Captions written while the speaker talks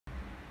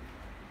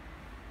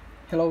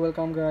Hello,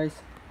 welcome guys.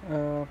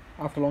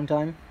 After a long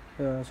time,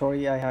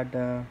 sorry I had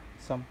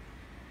some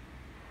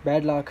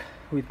bad luck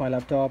with my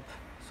laptop,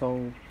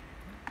 so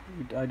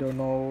I don't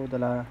know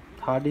the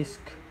hard disk.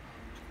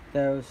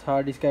 There was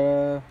hard disk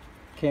error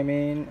came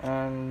in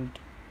and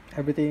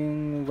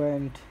everything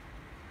went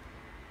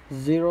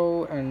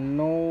zero and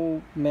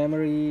no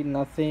memory,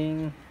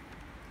 nothing,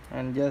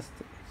 and just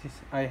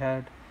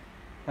I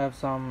have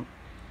some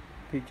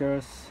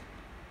pictures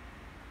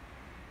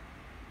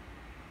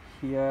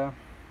here.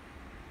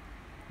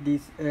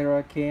 This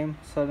error came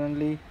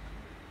suddenly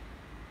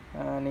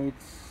and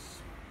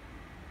it's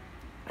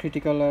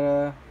critical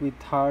error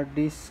with hard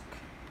disk,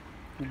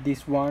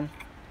 this one,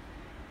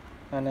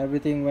 and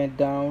everything went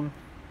down.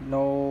 No,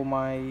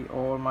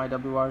 all my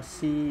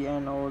WRC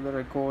and all the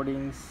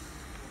recordings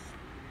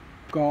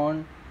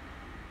gone,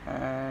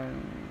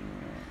 and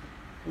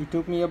it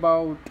took me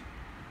about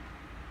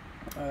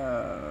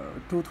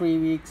 2-3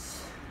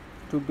 weeks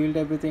to build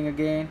everything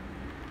again,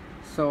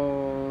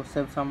 so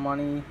save some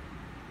money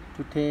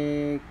to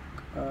take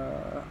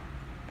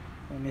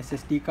an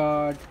SSD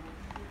card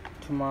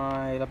to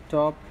my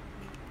laptop,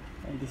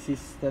 and this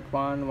is that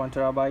 1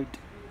 TB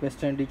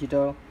Western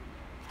Digital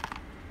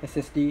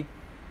SSD,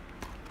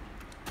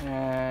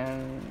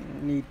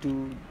 and need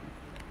to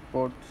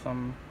put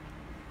some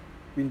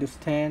Windows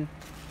 10,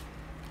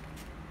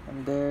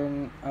 and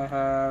then I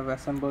have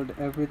assembled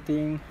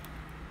everything.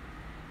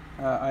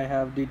 I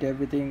have did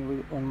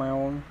everything on my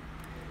own,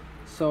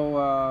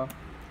 so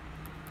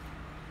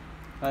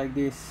like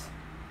this,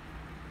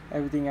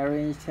 everything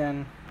arranged,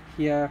 and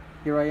here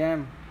I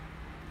am.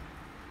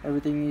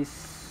 Everything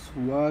is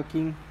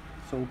working.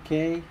 It's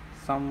okay.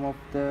 Some of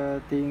the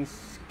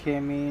things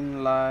came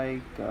in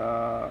like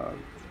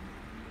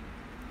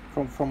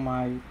from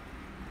my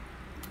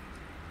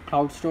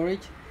cloud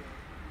storage,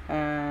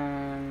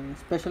 and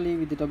especially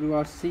with the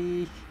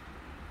WRC,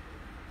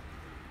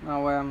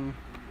 now I am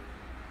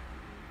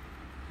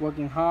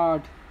working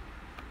hard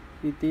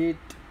with it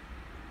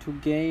to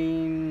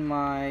gain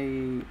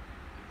my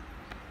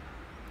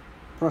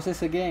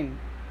process again.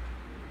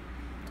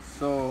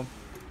 So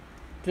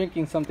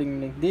drinking something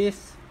like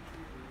this,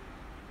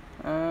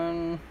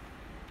 and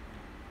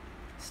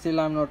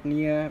still I'm not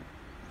near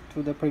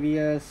to the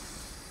previous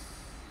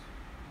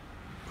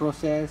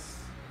process,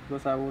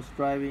 because I was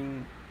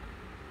driving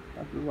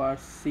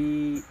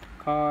WRC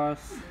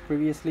cars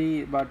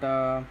previously, but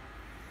I'm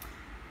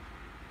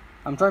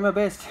trying my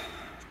best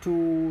to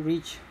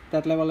reach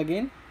that level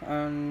again,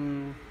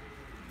 and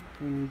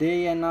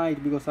day and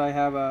night, because I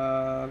have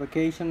a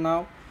vacation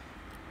now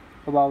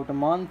about a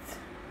month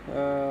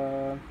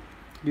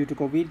due to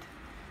COVID,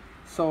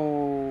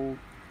 so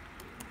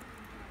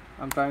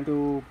I'm trying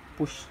to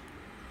push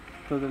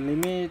to the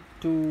limit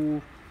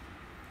to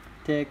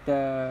take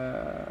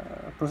the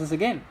process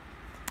again.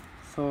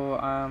 So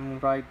I'm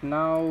right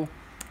now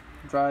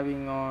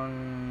driving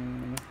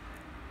on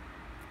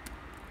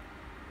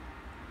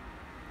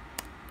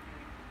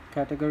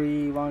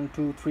category 1,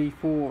 2, 3,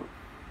 4.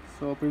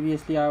 So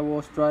previously I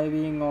was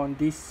driving on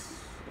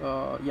this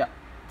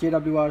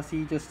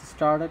JWRC, just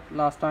started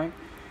last time,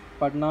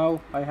 but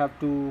now I have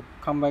to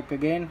come back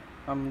again.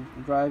 I'm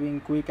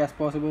driving quick as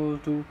possible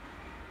to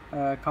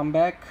come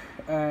back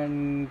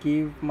and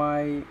give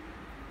my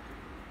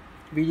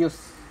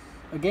videos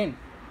again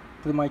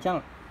to my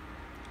channel.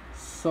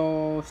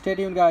 So stay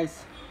tuned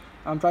guys,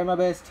 I'm trying my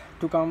best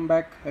to come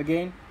back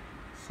again,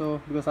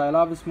 so because I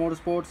love this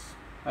motorsports,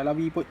 I love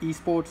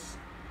esports.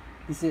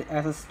 This is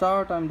as a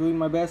start. I'm doing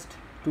my best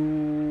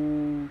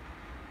to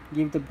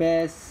give the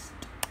best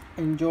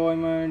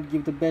enjoyment,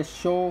 give the best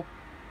show.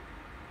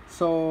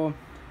 So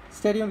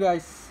stay tuned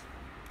guys,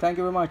 thank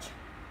you very much,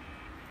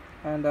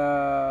 and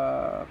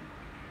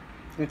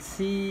let's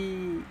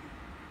see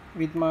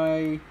with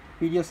my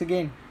videos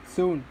again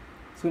soon,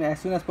 as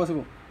soon as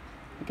possible.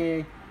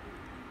 Okay,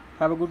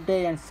 have a good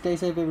day and stay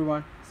safe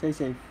everyone, stay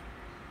safe.